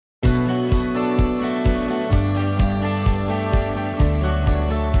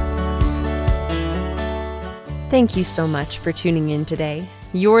Thank you so much for tuning in today.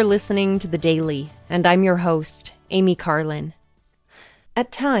 You're listening to The Daily, and I'm your host, Amy Carlin.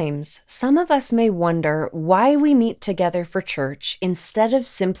 At times, some of us may wonder why we meet together for church instead of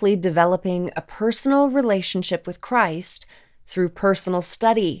simply developing a personal relationship with Christ through personal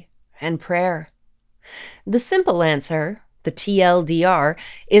study and prayer. The simple answer, the TLDR,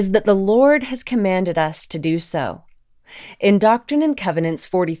 is that the Lord has commanded us to do so. In Doctrine and Covenants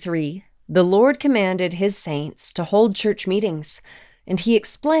 43, the Lord commanded His saints to hold church meetings, and He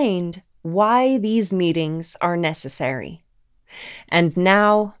explained why these meetings are necessary. And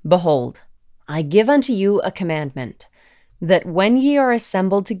now, behold, I give unto you a commandment, that when ye are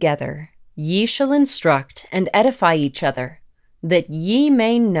assembled together, ye shall instruct and edify each other, that ye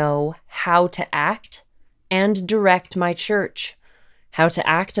may know how to act and direct my church, how to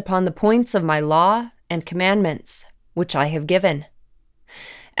act upon the points of my law and commandments, which I have given.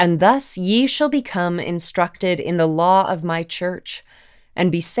 And thus ye shall become instructed in the law of my church,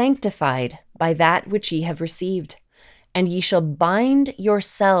 and be sanctified by that which ye have received. And ye shall bind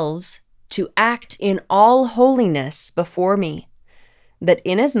yourselves to act in all holiness before me, that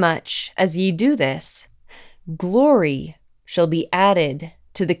inasmuch as ye do this, glory shall be added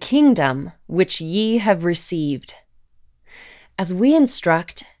to the kingdom which ye have received. As we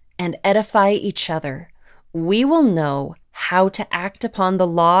instruct and edify each other, we will know how to act upon the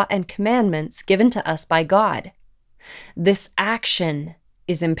law and commandments given to us by God. This action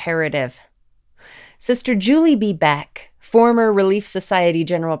is imperative. Sister Julie B. Beck, former Relief Society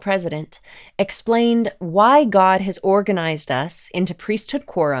General President, explained why God has organized us into priesthood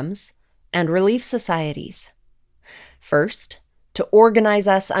quorums and relief societies. First, to organize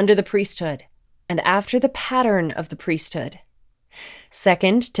us under the priesthood and after the pattern of the priesthood.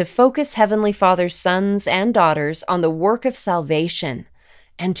 Second, to focus Heavenly Father's sons and daughters on the work of salvation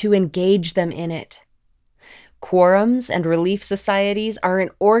and to engage them in it. Quorums and relief societies are an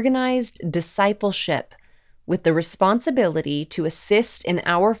organized discipleship with the responsibility to assist in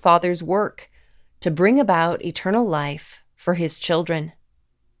our Father's work to bring about eternal life for His children.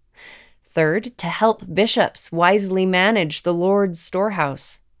 Third, to help bishops wisely manage the Lord's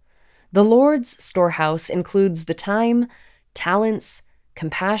storehouse. The Lord's storehouse includes the time, talents,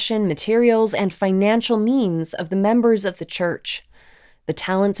 compassion, materials, and financial means of the members of the church. The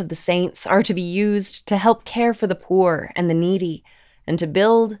talents of the saints are to be used to help care for the poor and the needy, and to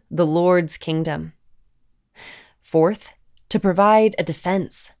build the Lord's kingdom. Fourth, to provide a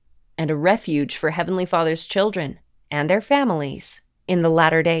defense and a refuge for Heavenly Father's children and their families in the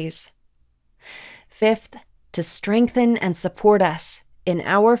latter days. Fifth, to strengthen and support us in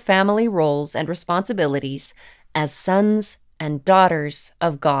our family roles and responsibilities as sons and daughters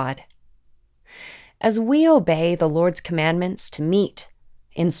of God. As we obey the Lord's commandments to meet,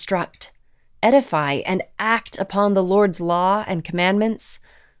 instruct, edify, and act upon the Lord's law and commandments,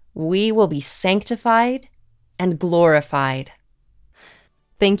 we will be sanctified and glorified.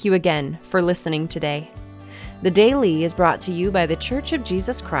 Thank you again for listening today. The Daily is brought to you by The Church of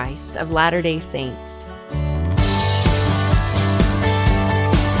Jesus Christ of Latter-day Saints,